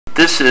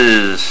This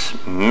is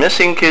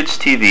Missing Kids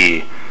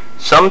TV.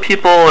 Some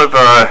people have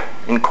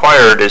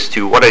inquired as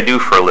to what I do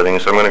for a living,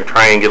 so I'm going to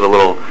try and give a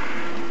little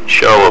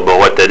show about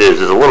what that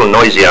is. It's a little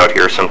noisy out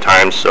here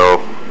sometimes,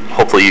 so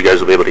hopefully you guys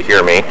will be able to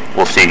hear me.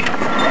 We'll see.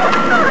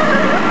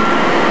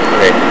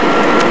 Okay.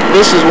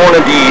 This is one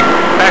of the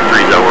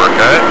factories I work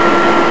at.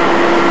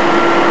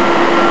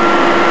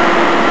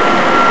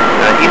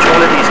 Each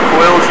one of these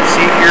coils you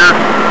see here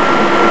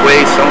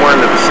weighs somewhere in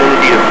the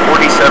vicinity of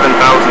 47,000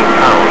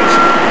 pounds.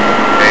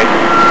 Okay?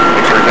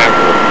 Like for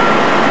example,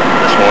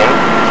 this one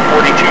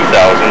is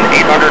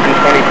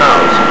 42,820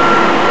 pounds.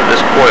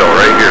 This coil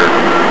right here.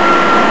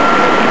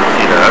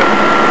 See that?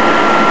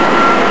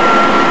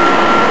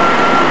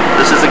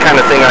 This is the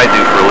kind of thing I do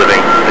for a living.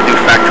 I do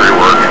factory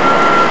work,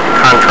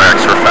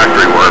 contracts for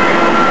factory work.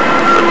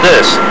 But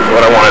this is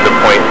what I wanted to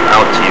point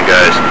out to you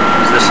guys.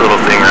 Is this little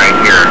thing right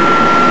here.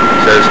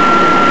 It says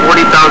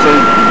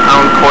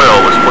 40,000-pound coil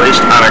was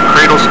placed on a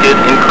cradle skid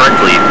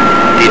incorrectly.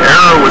 The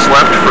error was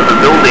left for the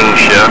building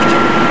shift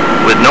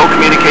with no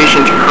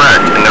communication to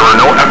correct, and there were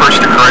no efforts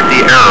to correct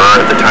the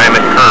error at the time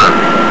it occurred.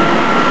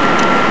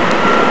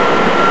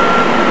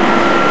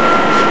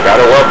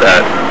 Gotta love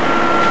that.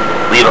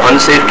 Leave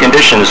unsafe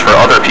conditions for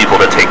other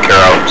people to take care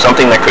of.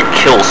 Something that could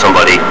kill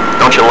somebody.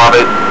 Don't you love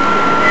it?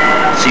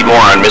 See more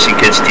on Missing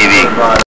Kids TV.